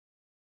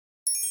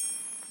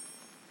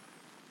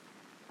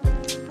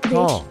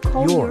Call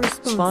your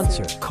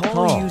sponsor.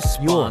 Call you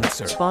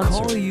sponsor.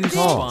 Call you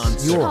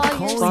sponsor.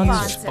 Call you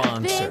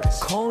sponsor.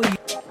 Call you.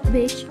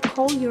 Bitch,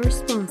 call your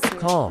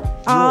sponsor.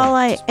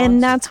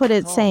 And that's what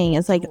it's saying.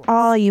 It's like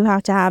all you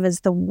have to have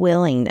is the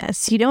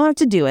willingness. You don't have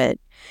to do it.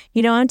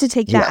 You don't have to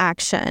take that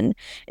action.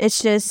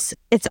 It's just,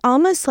 it's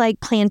almost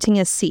like planting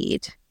a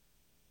seed.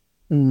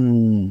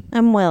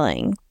 I'm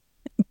willing,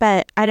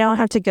 but I don't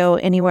have to go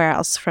anywhere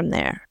else from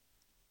there.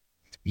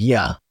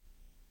 Yeah.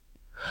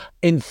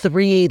 In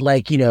 3,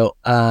 like,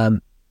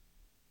 one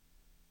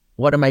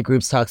of my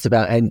groups talks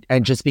about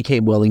and just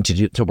became willing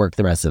to work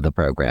the rest of the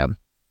program,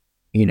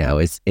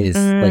 is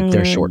like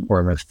their short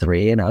form of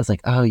 3. And I was like,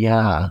 oh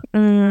yeah.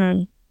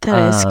 That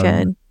is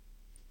good.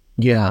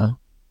 Yeah.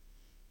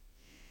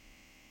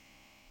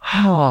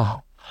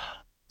 Oh,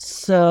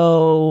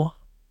 so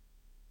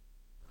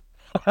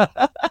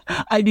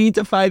I need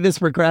to find this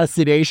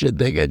procrastination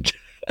thing and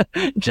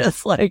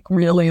just like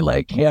really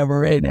like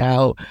hammer in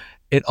how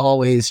it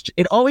always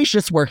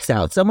just works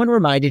out. Someone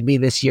reminded me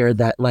this year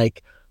that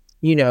like,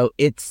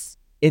 it's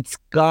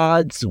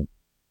God's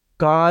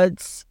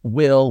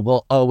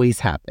will always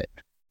happen.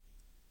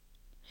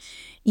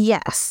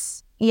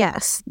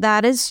 Yes,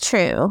 that is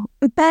true.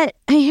 But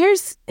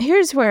here's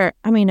where,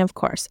 of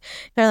course,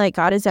 they're like,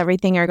 God is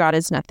everything or God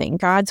is nothing.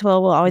 God's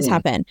will always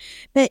happen.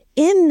 But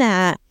in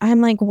that,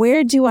 I'm like,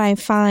 where do I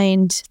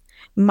find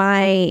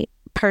my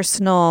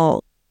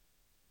personal,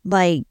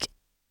 like,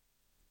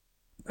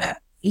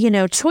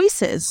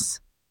 choices?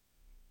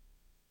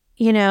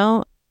 Can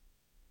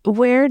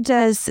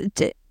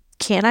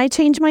I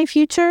change my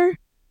future?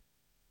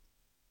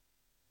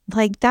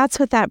 Like, that's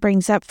what that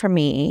brings up for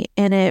me.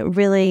 And it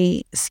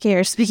really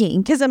scares me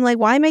because I'm like,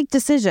 why make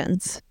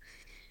decisions?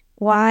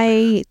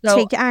 Why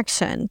take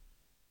action?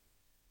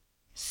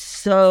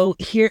 So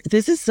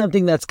this is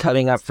something that's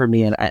coming up for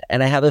me. And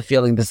I have a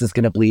feeling this is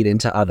going to bleed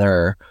into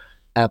other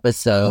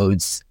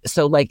episodes.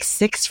 So like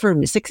 6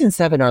 and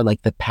 7 are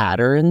like the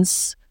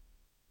patterns.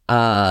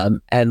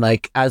 And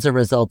like, as a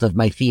result of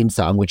my theme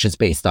song, which is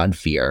based on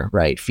fear,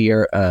 right?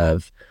 Fear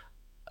of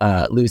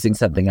losing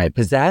something I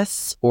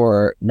possess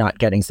or not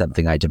getting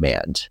something I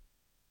demand,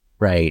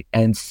 right?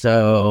 And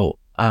so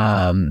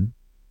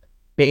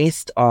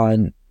based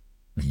on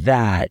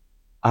that,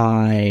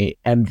 I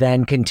am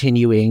then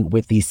continuing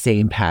with these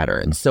same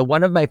patterns. So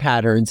one of my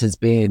patterns has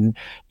been,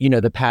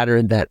 the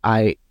pattern that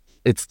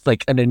it's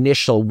like an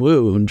initial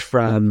wound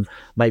from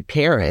my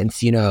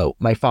parents,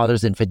 my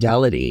father's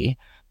infidelity,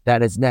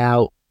 that has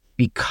now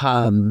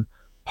become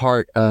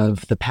part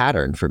of the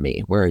pattern for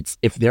me, where it's,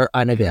 if they're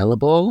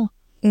unavailable,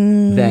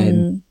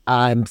 then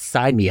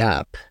sign me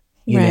up,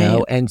 you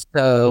know? And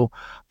so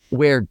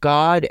where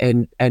God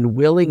and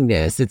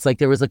willingness, it's like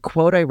there was a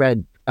quote I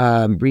read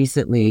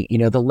recently,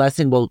 the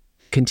lesson will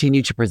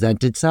continue to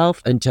present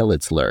itself until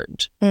it's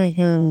learned.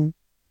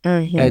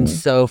 And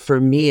so for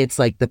me, it's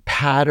like the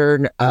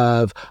pattern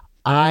of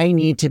I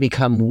need to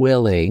become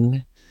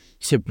willing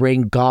to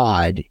bring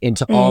God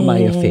into all my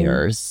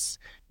affairs,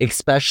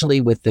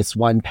 especially with this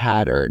one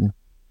pattern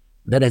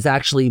that has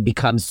actually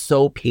become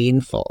so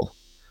painful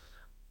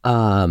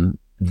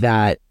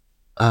that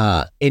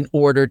in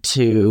order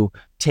to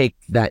take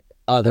that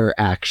other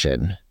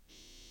action.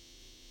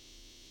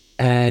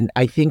 And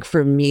I think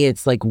for me,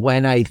 it's like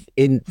when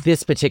in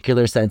this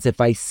particular sense, if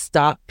I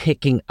stop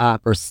picking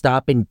up or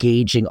stop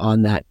engaging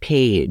on that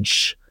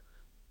page,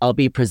 I'll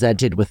be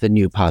presented with a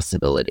new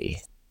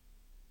possibility.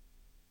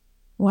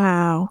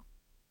 Wow,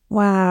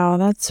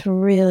 that's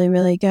really,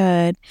 really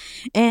good.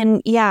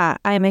 And yeah,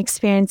 I'm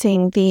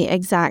experiencing the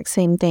exact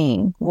same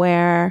thing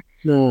where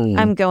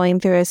I'm going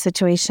through a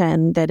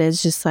situation that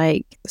is just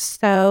like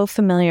so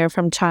familiar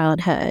from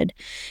childhood.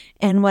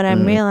 And what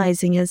I'm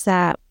realizing is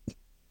that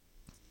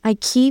I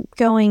keep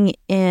going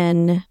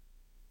in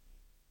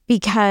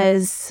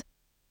because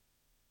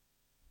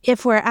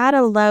if we're at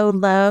a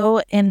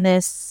low in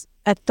this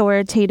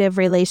authoritative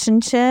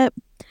relationship,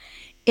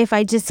 if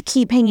I just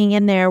keep hanging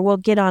in there, we'll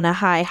get on a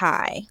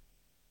high.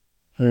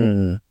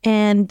 And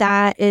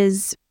that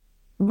is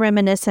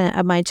reminiscent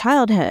of my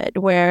childhood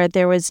where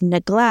there was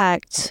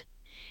neglect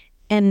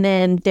and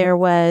then there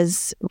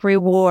was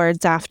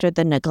rewards after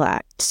the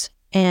neglect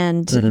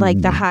and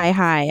like the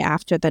high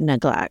after the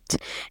neglect.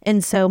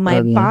 And so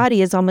my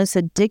body is almost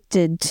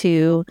addicted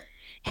to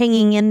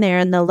hanging in there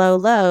in the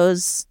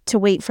lows to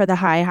wait for the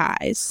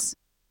highs.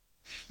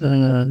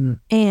 And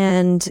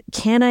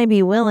can I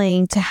be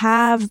willing to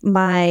have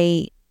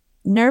my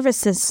nervous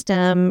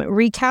system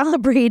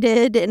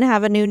recalibrated and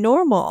have a new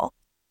normal?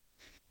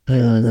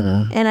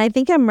 And I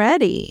think I'm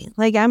ready.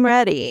 Like, I'm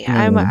ready.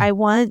 I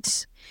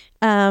want,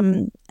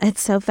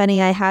 it's so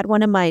funny. I had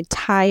one of my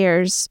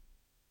tires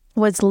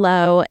was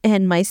low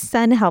and my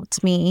son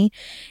helped me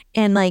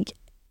and like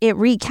it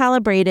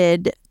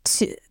recalibrated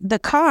to the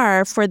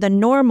car for the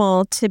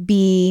normal to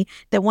be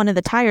that one of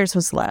the tires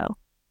was low.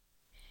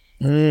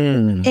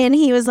 And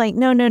he was like,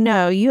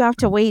 no, you have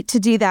to wait to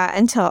do that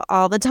until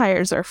all the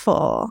tires are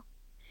full.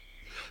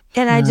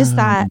 And I just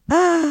thought,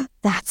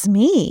 that's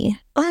me.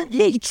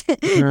 Like,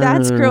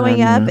 that's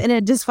growing up in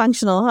a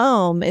dysfunctional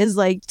home is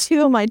like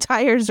 2 of my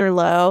tires are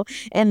low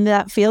and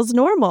that feels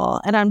normal.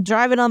 And I'm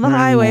driving on the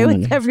highway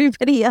with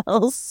everybody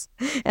else.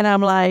 And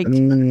I'm like,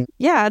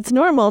 yeah, it's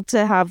normal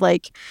to have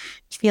like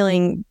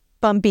feeling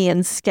bumpy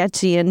and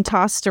sketchy and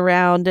tossed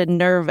around and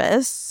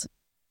nervous.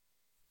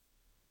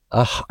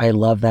 Oh, I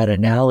love that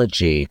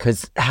analogy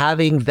because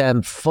having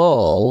them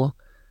full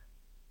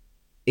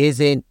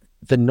isn't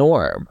the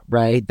norm,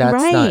 right? That's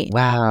right. not,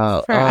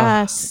 wow.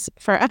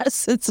 For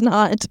us, it's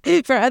not.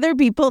 For other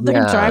people,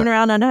 they're driving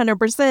around on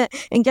 100%.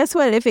 And guess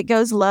what? If it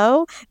goes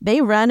low,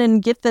 they run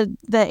and get the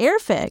air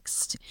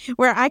fixed.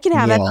 Where I can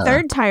have a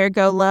third tire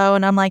go low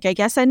and I'm like, I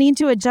guess I need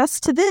to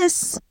adjust to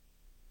this.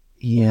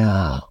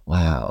 Yeah.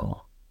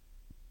 Wow.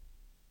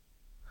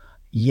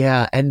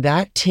 Yeah. And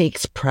that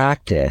takes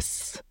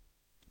practice.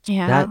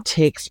 Yeah. That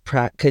takes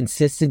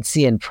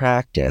consistency and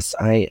practice.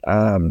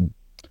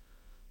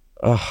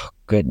 Oh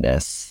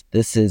goodness,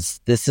 this is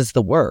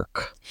the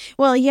work.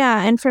 Well,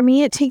 yeah, and for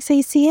me it takes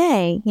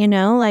ACA,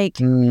 like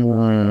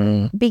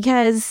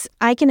because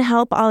I can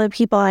help all the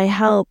people I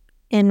help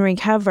in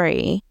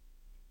recovery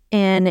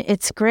and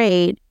it's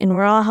great and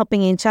we're all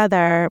helping each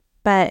other,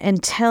 but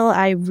until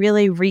I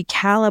really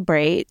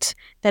recalibrate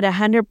that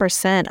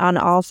 100% on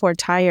all 4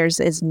 tires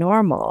is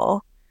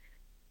normal,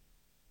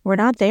 we're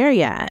not there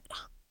yet.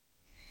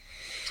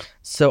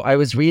 So I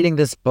was reading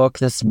this book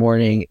this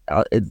morning.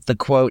 The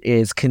quote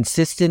is,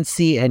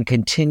 "Consistency and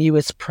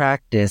continuous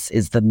practice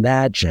is the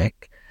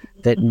magic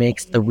that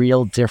makes the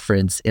real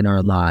difference in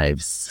our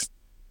lives."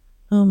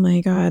 Oh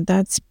my God,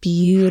 that's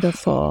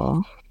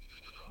beautiful.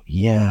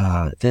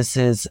 Yeah, this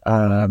is,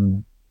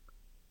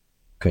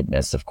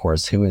 goodness, of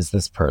course, who is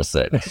this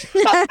person?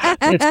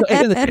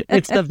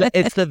 it's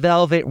the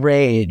Velvet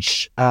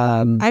Rage.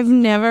 I've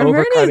never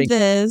heard of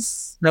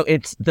this. No,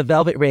 it's the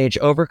Velvet Rage,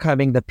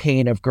 overcoming the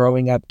pain of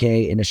growing up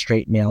gay in a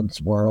straight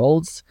male's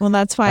world. Well,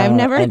 that's why I've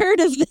never heard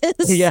of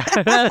this. Yeah.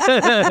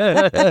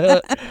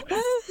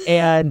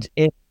 And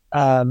it's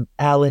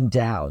Alan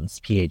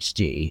Downs,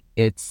 PhD.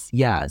 It's,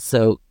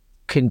 so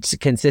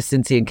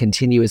consistency and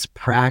continuous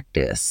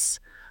practice,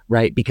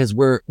 right? Because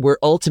we're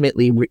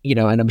ultimately,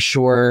 and I'm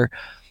sure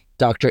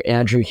Dr.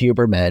 Andrew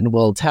Huberman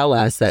will tell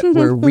us that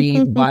we're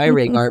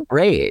rewiring our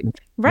brain.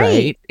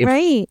 Right.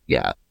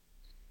 Yeah.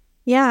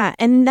 Yeah.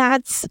 And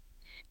that's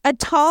a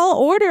tall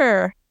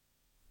order.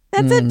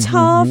 That's a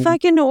tall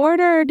fucking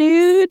order,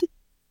 dude.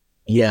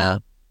 Yeah.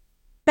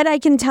 But I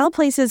can tell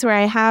places where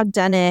I have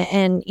done it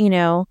and,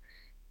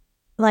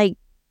 like,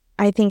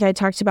 I think I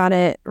talked about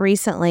it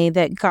recently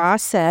that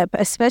gossip,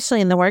 especially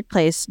in the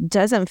workplace,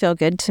 doesn't feel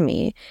good to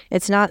me.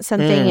 It's not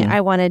something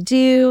I want to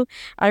do.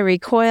 I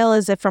recoil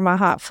as if from a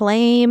hot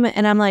flame.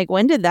 And I'm like,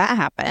 when did that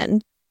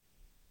happen?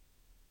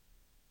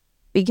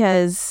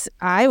 Because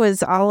I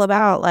was all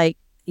about like,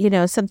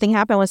 something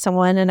happened with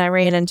someone and I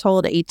ran and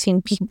told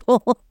 18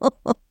 people.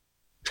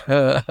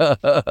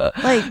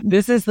 Like,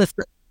 this,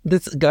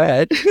 go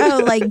ahead.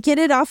 Oh, like, get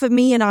it off of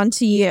me and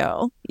onto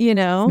you,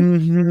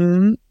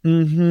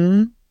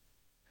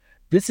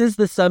 This is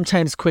the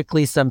sometimes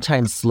quickly,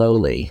 sometimes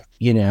slowly,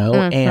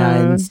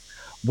 and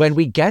when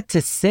we get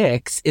to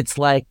 6, it's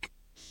like,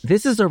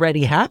 this has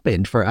already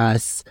happened for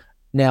us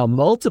now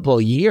multiple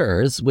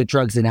years with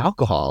drugs and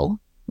alcohol.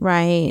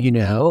 Right.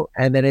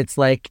 And then it's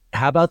like,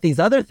 how about these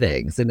other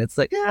things? And it's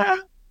like,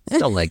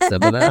 still like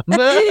some of them.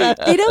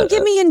 They don't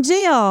get me in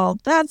jail.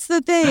 That's the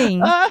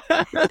thing.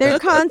 Their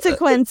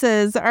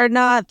consequences are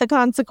not the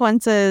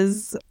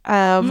consequences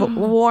of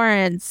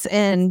warrants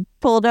and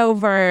pulled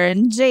over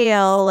and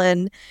jail.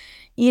 And,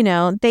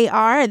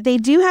 they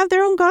do have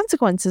their own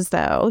consequences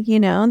though.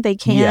 They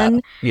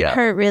can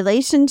hurt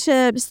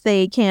relationships.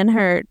 They can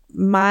hurt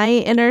my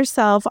inner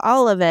self,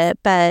 all of it.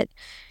 But,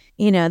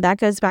 that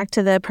goes back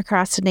to the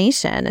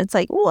procrastination. It's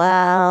like,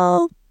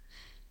 well,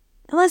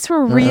 unless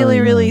we're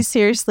really, really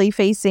seriously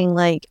facing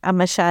like a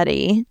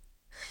machete,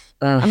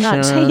 I'm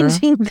not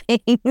changing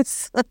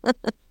things.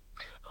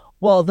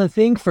 Well, the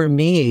thing for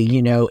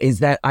me, is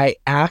that I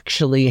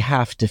actually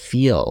have to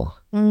feel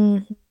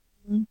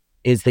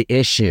is the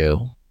issue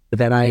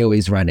that I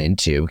always run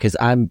into because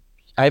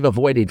I've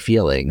avoided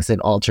feelings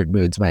and altered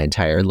moods my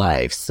entire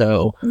life.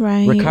 So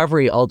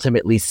recovery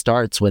ultimately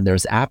starts when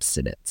there's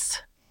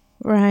abstinence.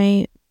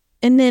 Right.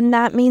 And then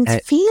that means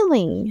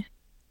feeling.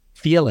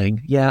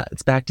 Feeling. Yeah,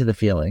 it's back to the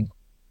feeling.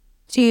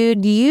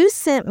 Dude, you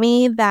sent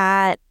me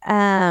that.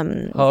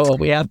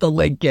 We have to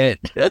link it.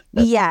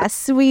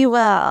 Yes, we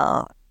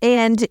will.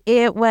 And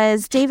it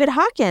was David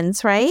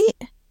Hawkins, right?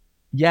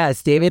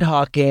 Yes, David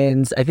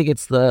Hawkins. I think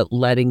it's the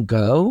Letting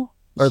Go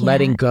or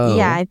Letting Go.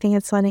 Yeah, I think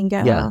it's Letting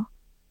Go. Yeah,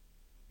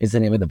 is the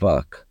name of the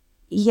book.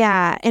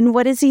 Yeah. And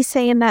what does he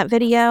say in that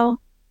video?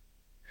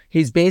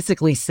 He's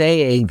basically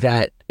saying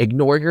that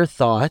ignore your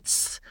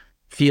thoughts,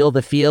 feel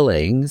the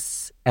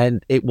feelings,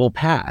 and it will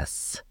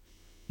pass.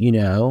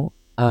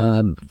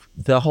 The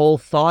whole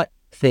thought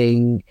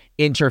thing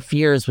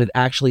interferes with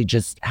actually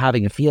just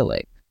having a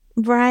feeling.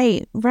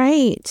 Right.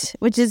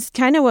 Which is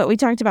kind of what we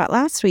talked about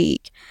last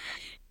week.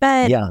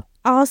 But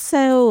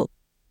also,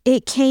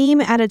 it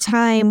came at a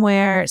time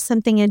where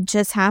something had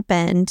just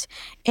happened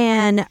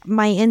and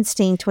my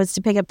instinct was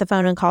to pick up the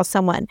phone and call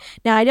someone.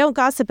 Now, I don't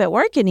gossip at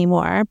work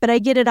anymore, but I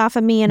get it off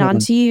of me and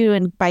onto you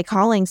and by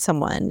calling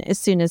someone as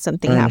soon as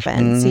something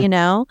happens, you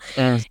know?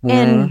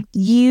 And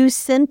you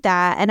sent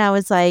that and I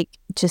was like,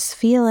 just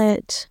feel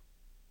it.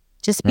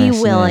 Just be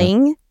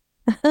willing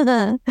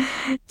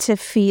to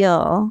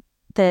feel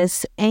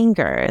this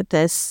anger,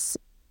 this,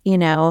 you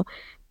know,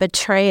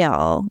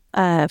 betrayal,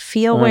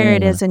 feel where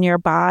it is in your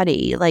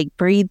body, like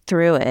breathe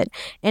through it.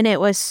 And it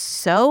was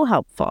so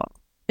helpful.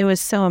 It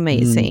was so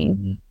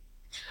amazing.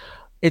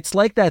 It's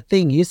like that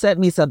thing. You sent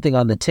me something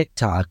on the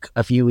TikTok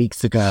a few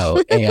weeks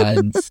ago,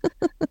 and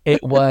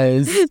it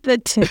was the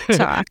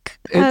TikTok.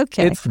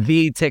 Okay. It's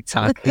the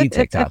TikTok. The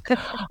TikTok.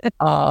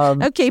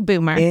 Okay,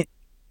 boomer.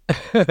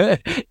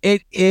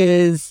 It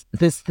is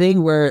this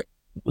thing where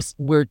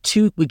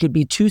we could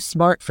be too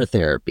smart for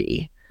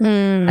therapy.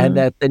 And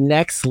that the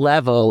next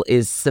level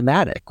is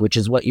somatic, which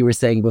is what you were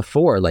saying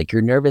before, like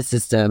your nervous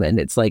system. And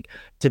it's like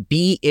to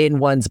be in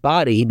one's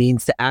body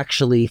means to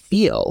actually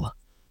feel,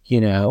 you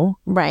know?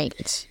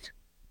 Right.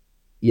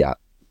 Yeah.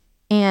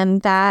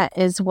 And that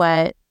is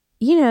what,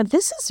 you know,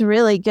 this is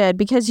really good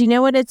because you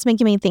know what it's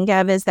making me think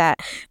of is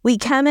that we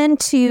come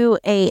into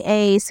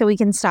AA so we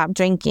can stop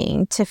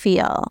drinking to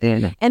feel.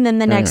 And then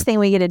the next thing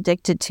we get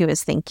addicted to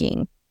is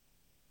thinking.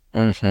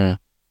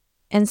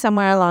 And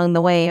somewhere along the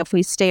way, if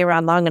we stay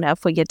around long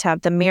enough, we get to have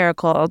the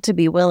miracle to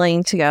be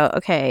willing to go,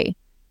 okay,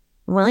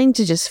 I'm willing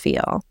to just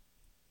feel.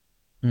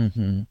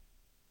 It's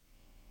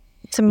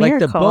a miracle. Like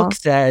the book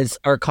says,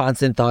 our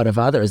constant thought of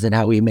others and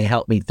how we may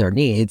help meet their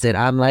needs. And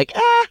I'm like,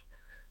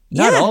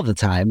 not all the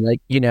time. Like,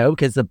 you know,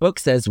 because the book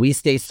says we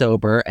stay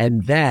sober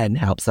and then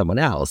help someone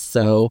else.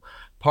 So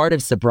part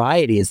of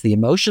sobriety is the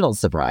emotional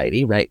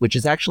sobriety, right? Which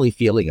is actually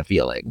feeling a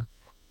feeling.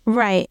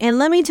 Right. And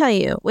let me tell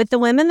you, with the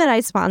women that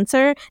I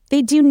sponsor,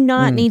 they do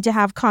not need to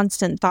have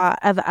constant thought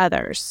of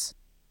others.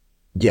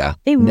 Yeah.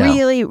 They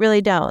really, really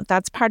don't.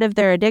 That's part of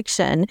their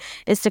addiction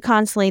is to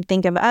constantly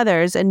think of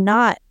others and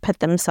not put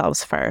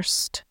themselves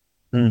first.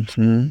 So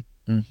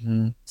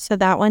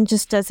that one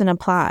just doesn't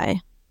apply.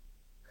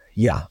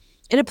 Yeah.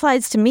 It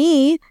applies to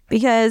me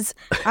because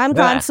I'm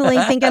constantly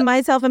thinking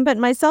myself and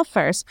putting myself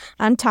first.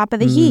 I'm top of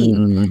the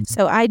heap.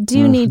 So I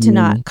do need to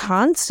not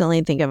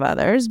constantly think of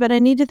others, but I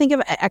need to think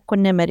of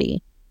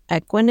equanimity.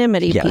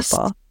 Equanimity,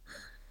 people.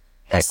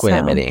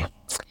 Equanimity.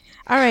 So,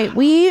 all right.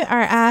 We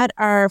are at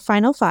our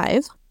final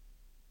 5.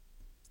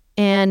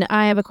 And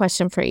I have a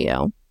question for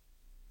you.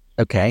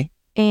 Okay.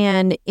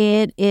 And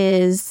it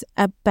is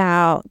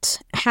about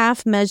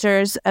half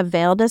measures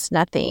availed us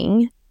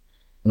nothing.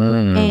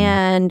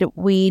 And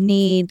we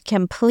need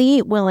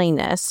complete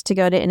willingness to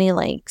go to any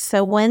length.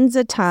 So when's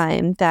a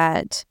time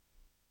that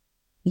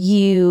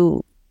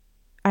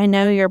I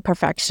know you're a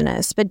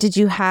perfectionist, but did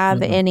you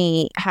have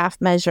any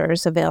half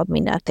measures availed me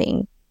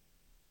nothing?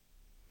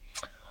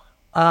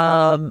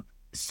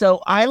 So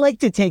I like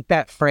to take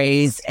that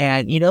phrase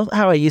and you know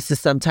how I used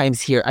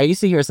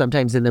to hear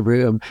sometimes in the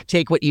room,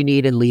 take what you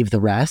need and leave the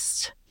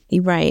rest.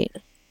 Right.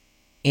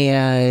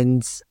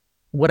 And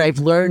what I've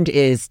learned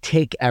is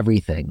take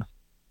everything.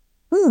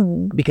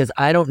 Because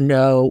I don't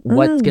know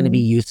what's going to be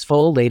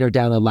useful later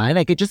down the line.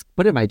 I could just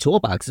put it in my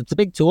toolbox. It's a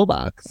big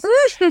toolbox.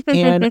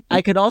 And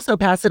I could also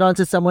pass it on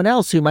to someone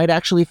else who might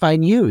actually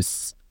find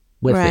use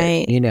with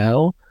it, you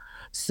know?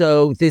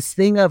 So this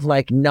thing of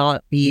like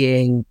not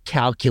being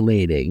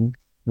calculating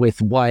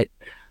with what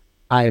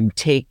I'm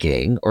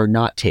taking or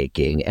not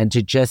taking and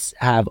to just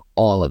have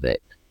all of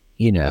it,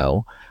 you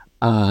know?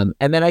 And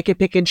then I could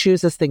pick and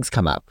choose as things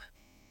come up.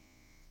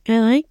 I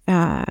like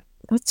that.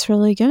 That's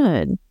really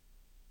good.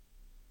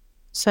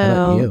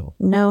 So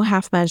no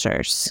half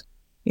measures.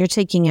 You're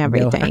taking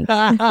everything.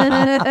 Well,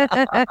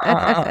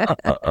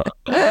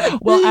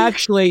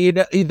 actually, you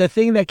know, the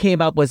thing that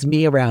came up was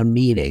me around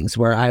meetings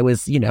where I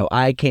was, you know,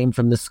 I came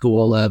from the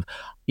school of,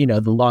 you know,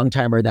 the long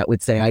timer that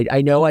would say,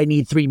 I know I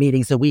need 3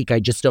 meetings a week. I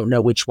just don't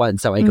know which one.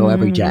 So I go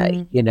every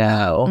day, you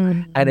know,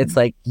 and it's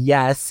like,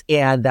 yes.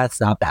 And that's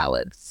not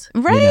balance.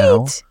 Right. You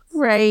know?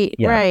 Right.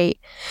 Right.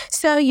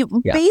 So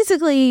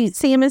basically,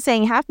 Sam is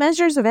saying half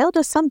measures availed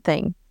us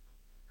something.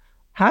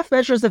 Half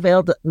measures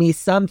availed me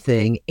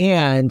something.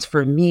 And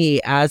for me,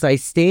 as I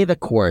stay the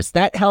course,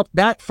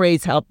 that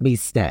phrase helped me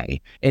stay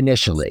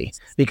initially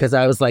because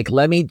I was like,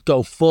 let me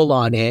go full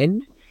on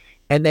in.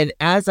 And then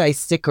as I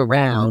stick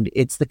around,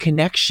 it's the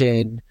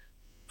connection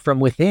from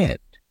within,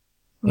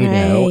 you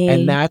know,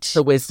 and that's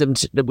the wisdom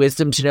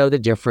to know the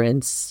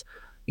difference,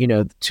 you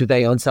know, to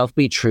thy own self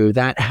be true.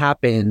 That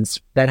happened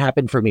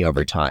for me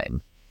over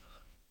time.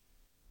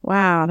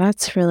 Wow.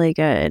 That's really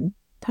good.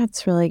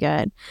 That's really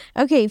good.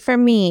 Okay, for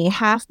me,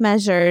 half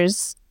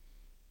measures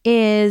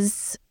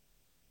is,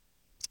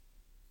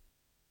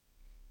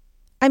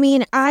 I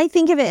mean, I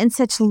think of it in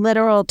such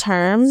literal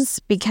terms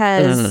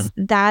because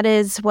that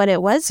is what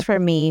it was for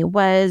me,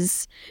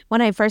 was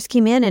when I first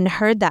came in and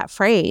heard that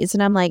phrase.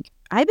 And I'm like,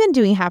 I've been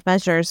doing half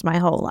measures my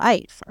whole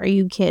life. Are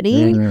you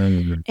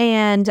kidding?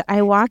 And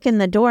I walk in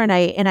the door and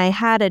I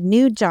had a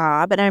new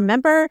job, and I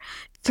remember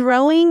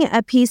throwing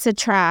a piece of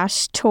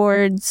trash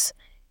towards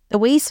the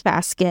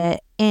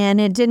wastebasket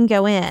and it didn't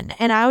go in,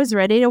 and I was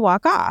ready to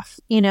walk off.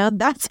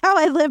 That's how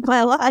I live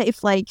my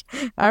life. Like,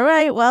 all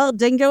right, well, it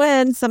didn't go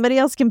in. Somebody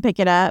else can pick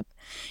it up.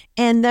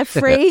 And the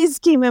phrase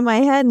came in my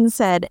head and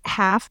said,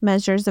 half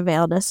measures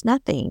availed us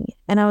nothing.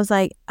 And I was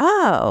like,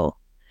 oh.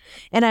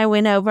 And I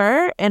went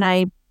over and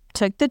I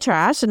took the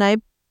trash and I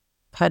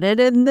put it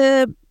in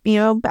the,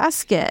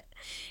 basket.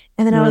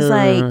 And then I was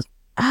like,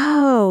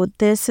 oh,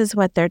 this is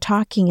what they're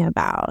talking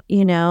about,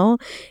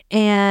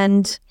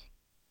 And,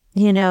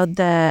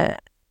 the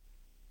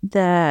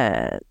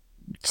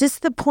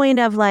just the point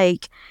of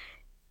like,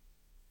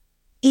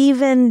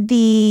 even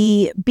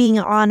the being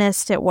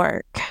honest at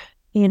work,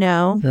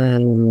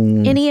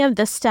 any of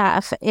the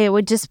stuff, it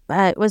would just,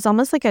 it was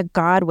almost like a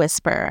God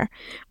whisper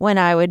when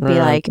I would be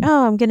like,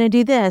 oh, I'm going to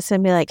do this,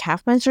 and be like,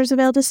 half measures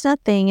availed us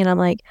nothing. And I'm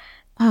like,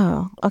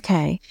 oh,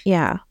 okay.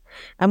 Yeah.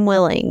 I'm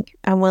willing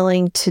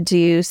to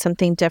do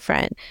something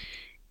different.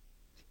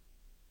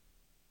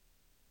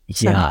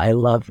 Yeah, I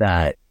love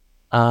that.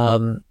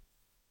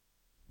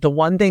 The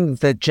one thing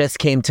that just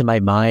came to my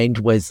mind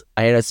was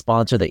I had a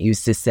sponsor that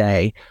used to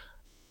say,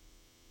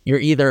 you're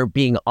either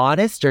being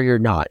honest or you're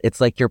not. It's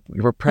like you're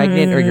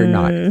pregnant or you're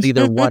not. It's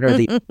either one or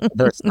the other.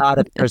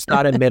 There's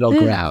not a middle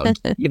ground.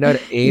 You know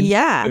what I mean?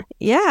 Yeah.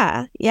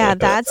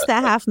 That's the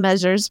half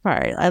measures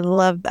part. I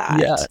love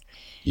that.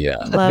 Yeah.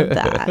 Love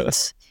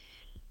that.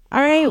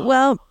 All right.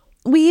 Well,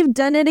 we've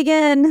done it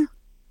again.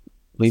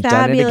 We've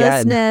done it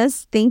again.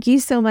 Fabulousness. Thank you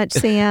so much,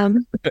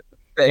 Sam.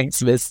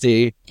 Thanks,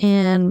 Misty.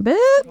 And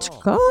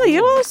bitch, call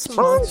your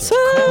sponsor.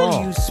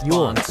 Call your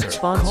sponsor.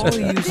 Call your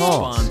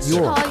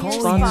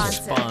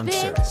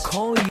sponsor.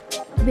 Call you.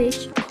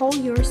 Bitch, call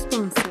your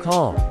sponsor.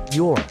 Call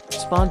your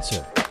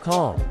sponsor.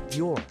 Call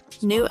your.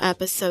 New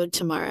episode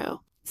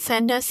tomorrow.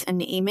 Send us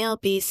an email,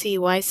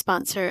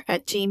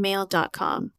 bcysponsor@gmail.com.